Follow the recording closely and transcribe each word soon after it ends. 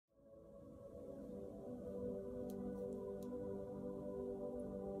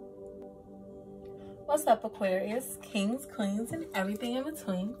What's up, Aquarius, kings, queens, and everything in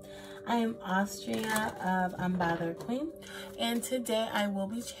between? I am Austria of Unbothered Queen, and today I will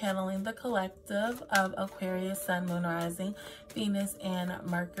be channeling the collective of Aquarius, Sun, Moon, Rising, Venus, and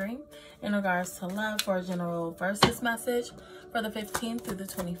Mercury in regards to love for a general versus message for the 15th through the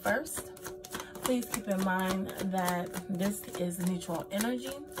 21st. Please keep in mind that this is neutral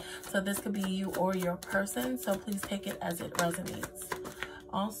energy, so this could be you or your person, so please take it as it resonates.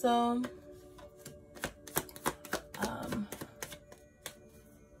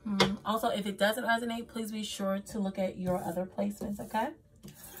 Also, if it doesn't resonate, please be sure to look at your other placements, okay?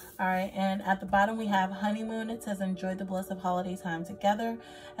 All right, and at the bottom we have honeymoon. It says enjoy the bliss of holiday time together,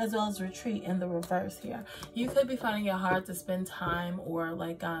 as well as retreat in the reverse here. You could be finding it hard to spend time, or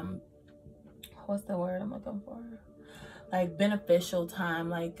like, what's the word I'm looking for? Like beneficial time,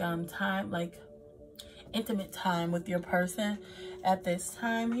 like time, like intimate time with your person at this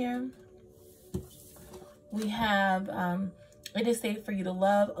time here. We have, it is safe for you to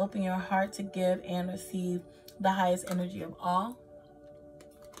love, open your heart to give and receive the highest energy of all.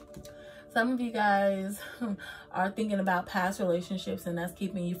 Some of you guys are thinking about past relationships, and that's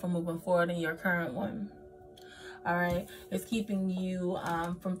keeping you from moving forward in your current one. All right, it's keeping you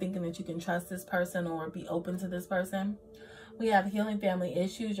from thinking that you can trust this person or be open to this person. We have healing family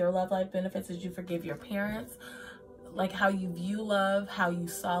issues. Your love life benefits as you forgive your parents. Like how you view love, how you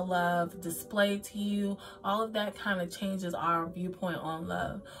saw love displayed to you, all of that kind of changes our viewpoint on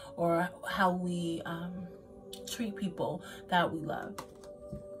love, or how we treat people that we love.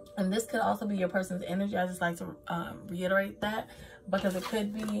 And this could also be your person's energy. I just like to reiterate that, because it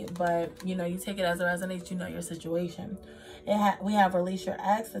could be, but you know, you take it as it resonates. You know your situation. We have release your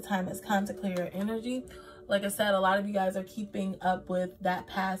ex. The time has come to clear your energy. Like I said, a lot of you guys are keeping up with that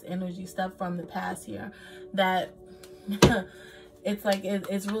past energy, stuff from the past here that it's like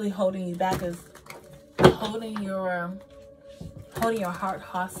it's really holding you back, is holding your heart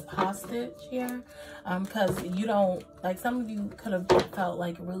hostage here, because you don't, like, some of you could have felt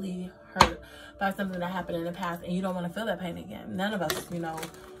like really hurt by something that happened in the past, and you don't want to feel that pain again. None of us, you know,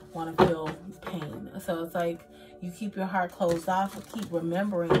 want to feel pain. So it's like you keep your heart closed off and keep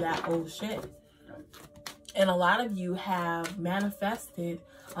remembering that old shit. And a lot of you have manifested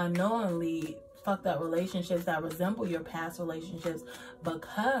unknowingly fucked up relationships that resemble your past relationships,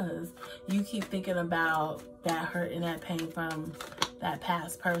 because you keep thinking about that hurt and that pain from that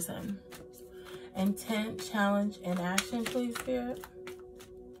past person. Intent, challenge, and action, please, Spirit.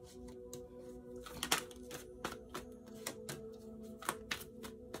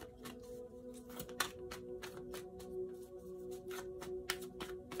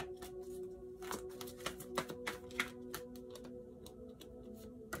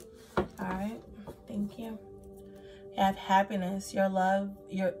 Thank you. You have happiness, your love,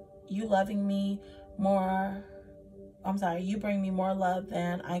 you loving me more. I'm sorry, you bring me more love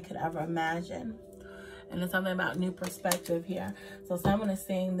than I could ever imagine. And it's something about new perspective here. So someone is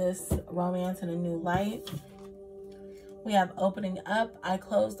seeing this romance in a new light. We have opening up. I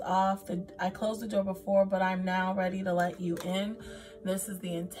closed the door before, but I'm now ready to let you in. This is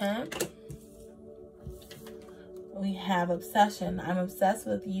the intent. We have obsession. I'm obsessed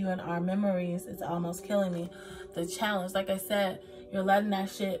with you and our memories. It's almost killing me. The challenge, like I said, you're letting that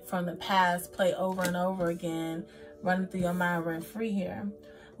shit from the past play over and over again, running through your mind rent free here.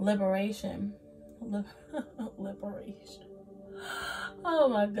 Liberation. Liberation. Oh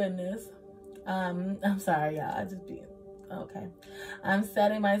my goodness. I'm sorry, y'all. I just be okay. I'm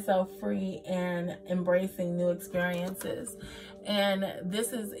setting myself free and embracing new experiences. And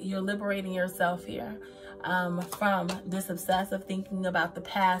this is, you're liberating yourself here. From this obsessive thinking about the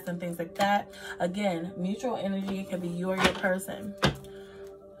past and things like that. Again, mutual energy can be you or your person.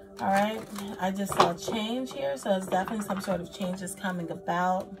 All right, I just saw change here, so it's definitely some sort of change is coming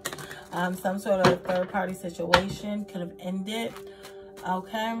about. Some sort of third-party situation could have ended.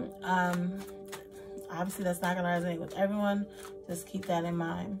 Okay, obviously that's not going to resonate with everyone. Just keep that in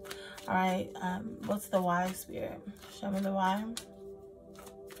mind. All right, what's the why, Spirit? Show me the why.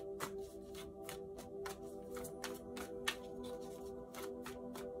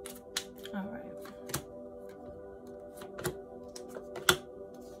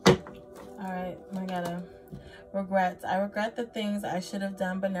 All right, I gotta regrets. I regret the things I should have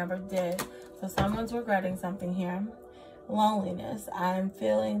done but never did. So someone's regretting something here. Loneliness. I'm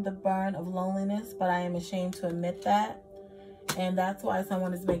feeling the burn of loneliness, but I am ashamed to admit that. And that's why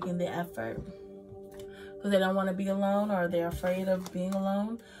someone is making the effort, because they don't want to be alone, or they're afraid of being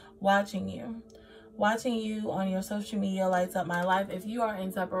alone. Watching you on your social media lights up my life. If you are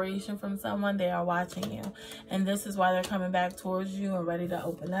in separation from someone, they are watching you, and this is why they're coming back towards you and ready to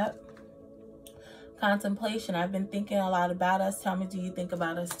open up. Contemplation. I've been thinking a lot about us. Tell me, do you think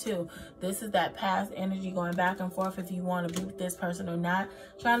about us too? This is that past energy going back and forth if you want to be with this person or not.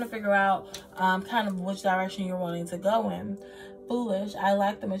 Trying to figure out kind of which direction you're wanting to go in. Foolish. I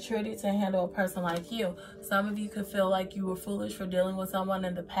lack the maturity to handle a person like you. Some of you could feel like you were foolish for dealing with someone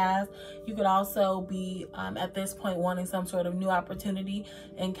in the past. You could also be at this point wanting some sort of new opportunity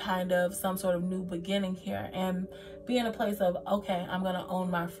and kind of some sort of new beginning here, and be in a place of, okay, I'm going to own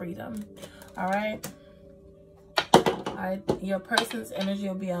my freedom. All right. All right. Your person's energy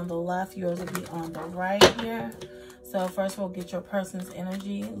will be on the left. Yours will be on the right here. So first we'll get your person's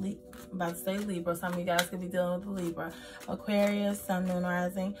energy. I'm about to say Libra. Some of you guys could be dealing with the Libra. Aquarius, Sun, Moon,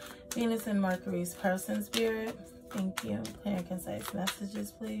 Rising, Venus, and Mercury's person, Spirit. Thank you. Clear and concise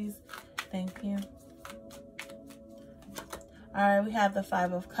messages, please. Thank you. All right, we have the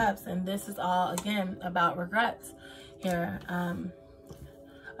Five of Cups, and this is all, again, about regrets here.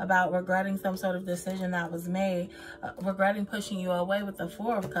 About regretting some sort of decision that was made. Regretting pushing you away with the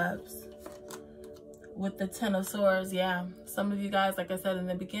Four of Cups. With the Ten of Swords, yeah. Some of you guys, like I said in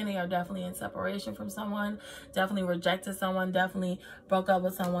the beginning, are definitely in separation from someone. Definitely rejected someone. Definitely broke up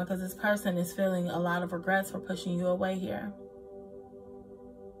with someone, because this person is feeling a lot of regrets for pushing you away here.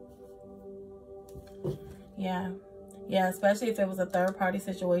 Yeah. Yeah, especially if it was a third-party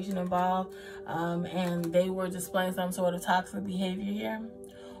situation involved and they were displaying some sort of toxic behavior here.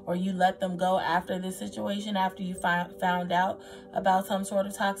 Or you let them go after this situation, after you found out about some sort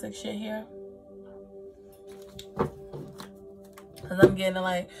of toxic shit here. Because I'm getting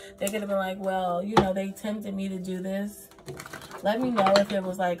like, they could have been like, well, you know, they tempted me to do this. Let me know if it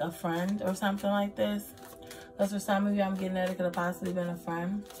was like a friend or something like this. Because for some of you, I'm getting that it could have possibly been a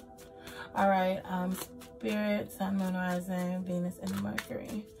friend. All right. Spirit, Sun, Moon, Rising, Venus, and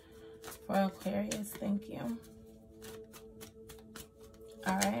Mercury. For Aquarius, thank you.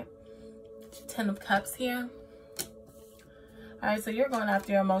 All right. Ten of Cups here. All right, so you're going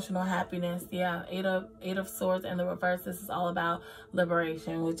after your emotional happiness. Yeah, Eight of Swords in the reverse. This is all about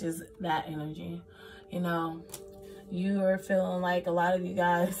liberation, which is that energy. You know, you are feeling like a lot of you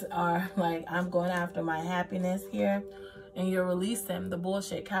guys are like, I'm going after my happiness here. And you're releasing the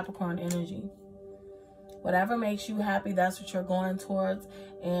bullshit, Capricorn energy. Whatever makes you happy, that's what you're going towards.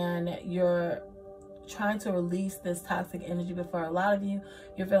 And you're trying to release this toxic energy. But for a lot of you,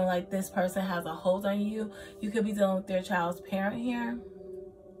 you're feeling like this person has a hold on you. You could be dealing with their child's parent here.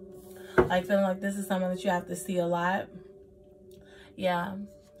 Like feeling like this is someone that you have to see a lot. Yeah.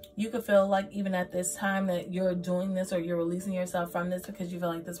 You could feel like even at this time that you're doing this or you're releasing yourself from this because you feel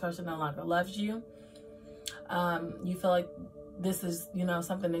like this person no longer loves you. You feel like this is, you know,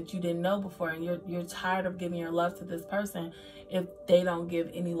 something that you didn't know before, and you're tired of giving your love to this person if they don't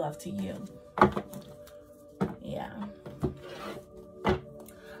give any love to you. Yeah. All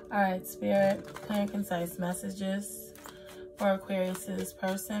right, Spirit, clear and concise messages for Aquarius's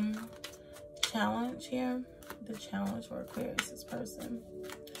person. Challenge here. The challenge for Aquarius's person.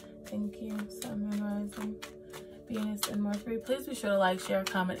 Thank you. Sun, Moon, Rising, Venus, and Mercury. Please be sure to like, share,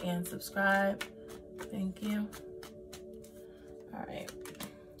 comment, and subscribe. Thank you. All right.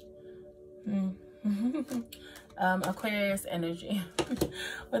 Aquarius energy.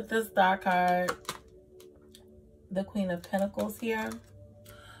 With this Star card, the Queen of Pentacles here.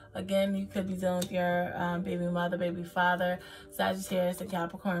 Again, you could be dealing with your baby mother, baby father, Sagittarius, and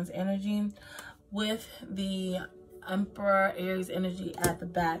Capricorn's energy. With the Emperor Aries energy at the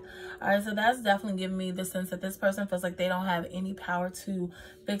back. All right, so that's definitely giving me the sense that this person feels like they don't have any power to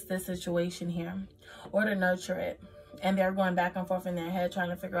fix this situation here or to nurture it. And they're going back and forth in their head trying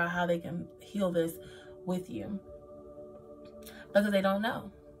to figure out how they can heal this with you. Because they don't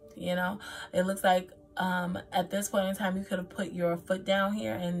know, you know. It looks like at this point in time, you could have put your foot down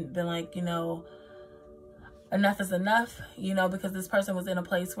here and been like, you know, enough is enough, you know, because this person was in a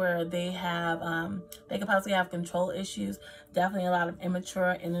place where they have, they could possibly have control issues. Definitely a lot of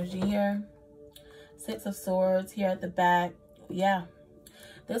immature energy here. Six of Swords here at the back. Yeah.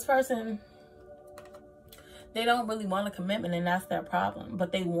 This person, they don't really want a commitment, and that's their problem.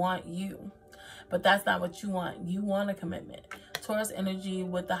 But they want you. But that's not what you want. You want a commitment. Taurus energy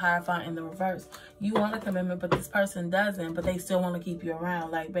with the Hierophant in the reverse. You want a commitment, but this person doesn't. But they still want to keep you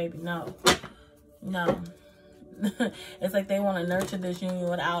around. Like, baby, no. No. It's like they want to nurture this union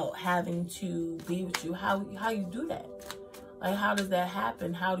without having to be with you. How you do that? Like, how does that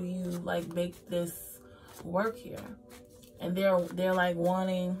happen? How do you, like, make this work here? And they're like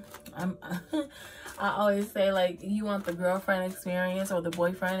wanting, I always say, like, you want the girlfriend experience or the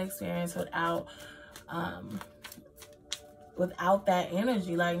boyfriend experience without that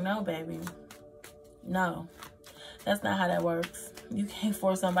energy. Like, no, baby. No. That's not how that works. You can't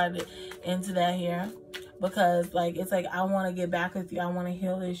force somebody into that here, because like it's like, I want to get back with you, I want to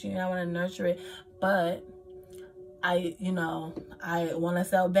heal this issue, I want to nurture it, but I want to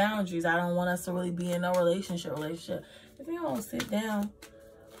set boundaries. I don't want us to really be in no relationship. If you don't sit down,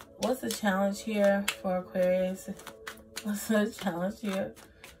 what's the challenge here for Aquarius? What's the challenge here?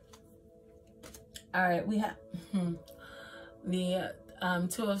 All right, we have the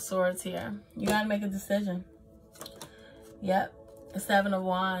Two of Swords here. You got to make a decision. Yep. The Seven of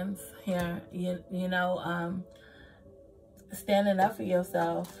Wands here. Standing up for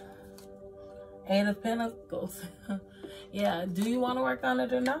yourself. Eight of Pentacles. Yeah, do you want to work on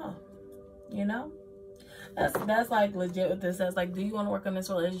it or no? That's like legit what this says. Like, do you want to work on this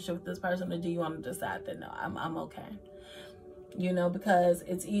relationship with this person, or do you want to decide that no, I'm okay? Because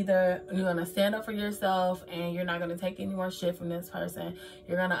it's either you're going to stand up for yourself and you're not going to take any more shit from this person.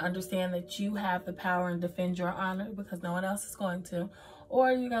 You're going to understand that you have the power and defend your honor because no one else is going to.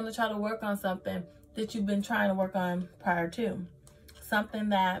 Or you're going to try to work on something that you've been trying to work on prior to. Something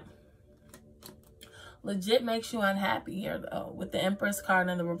that legit makes you unhappy here, though. With the Empress card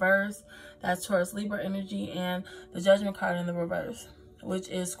in the reverse, that's Taurus Libra energy, and the Judgment card in the reverse, which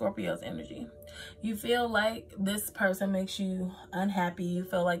is Scorpio's energy. You feel like this person makes you unhappy. You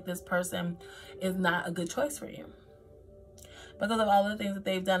feel like this person is not a good choice for you because of all the things that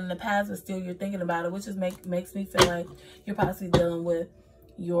they've done in the past, but still you're thinking about it, which is makes me feel like you're possibly dealing with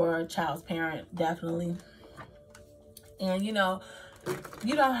your child's parent, definitely. And you don't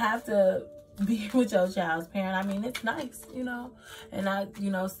have to be with your child's parent. I mean, it's nice, and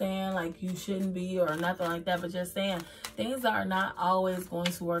not, saying like you shouldn't be or nothing like that, but just saying things are not always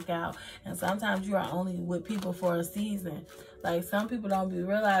going to work out. And sometimes you are only with people for a season. Like, some people don't be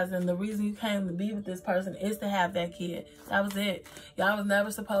realizing the reason you came to be with this person is to have that kid. That was it. Y'all was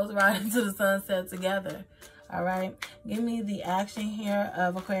never supposed to ride into the sunset together. All right. Give me the action here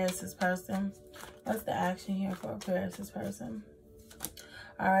of Aquarius's person. What's the action here for Aquarius's person?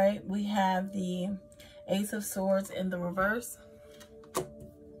 All right, we have the Ace of Swords in the reverse.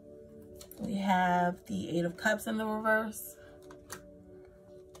 We have the Eight of Cups in the reverse.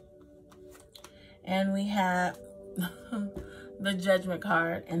 And we have the Judgment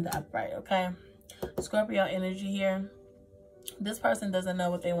card in the upright, okay? Scorpio energy here. This person doesn't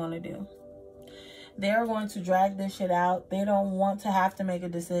know what they want to do. They're going to drag this shit out. They don't want to have to make a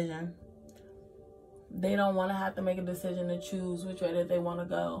decision. They don't want to have to make a decision to choose which way that they want to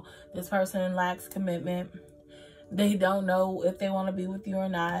go. This person lacks commitment. They don't know if they want to be with you or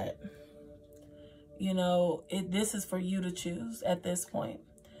not. This is for you to choose at this point.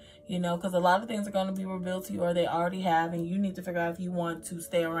 Because a lot of things are going to be revealed to you, or they already have, and you need to figure out if you want to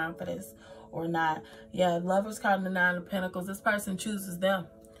stay around for this or not. Yeah, Lovers card in the Nine of Pentacles. This person chooses them.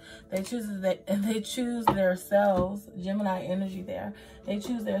 They choose themselves. Gemini energy there. They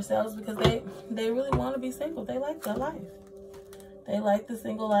choose themselves because they really want to be single. They like that life. They like the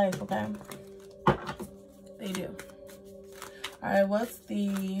single life, okay? They do. All right, what's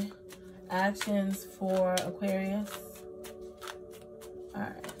the actions for Aquarius? All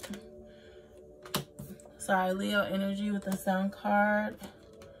right. Sorry, Leo energy with the Sun card.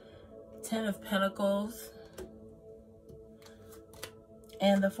 10 of Pentacles.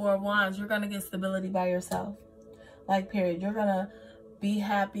 And the Four of Wands. You're going to get stability by yourself. Like, period. You're going to be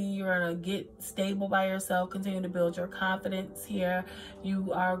happy. You're going to get stable by yourself. Continue to build your confidence here.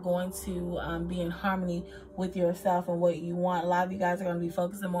 You are going to be in harmony with yourself and what you want. A lot of you guys are going to be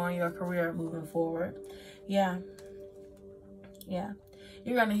focusing more on your career moving forward. Yeah. Yeah.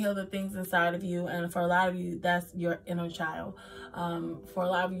 You're going to heal the things inside of you. And for a lot of you, that's your inner child. For a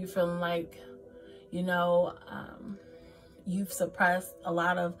lot of you feeling like, you've suppressed a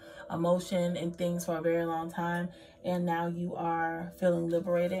lot of emotion and things for a very long time, and now you are feeling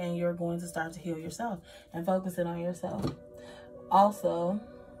liberated, and you're going to start to heal yourself and focus it on yourself. Also,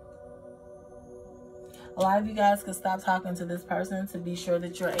 a lot of you guys could stop talking to this person to be sure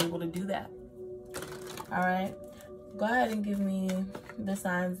that you're able to do that. All right, go ahead and give me the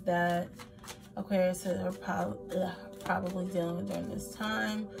signs that Aquarius are probably dealing with during this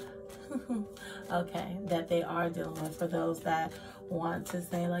time. Okay, that they are dealing with, for those that want to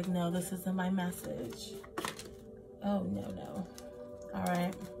say like, no, this isn't my message. Oh, no. All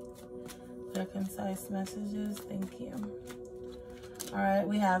right. Clear, concise messages. Thank you. All right,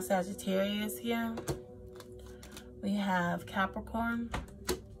 we have Sagittarius here. We have Capricorn.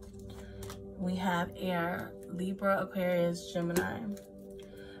 We have Air, Libra, Aquarius, Gemini,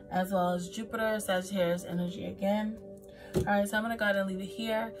 as well as Jupiter, Sagittarius energy again. All right, so I'm going to go ahead and leave it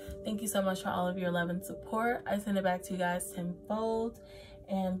here. Thank you so much for all of your love and support. I send it back to you guys tenfold.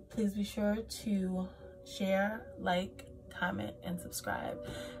 And please be sure to share, like, comment, and subscribe.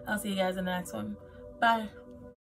 I'll see you guys in the next one. Bye.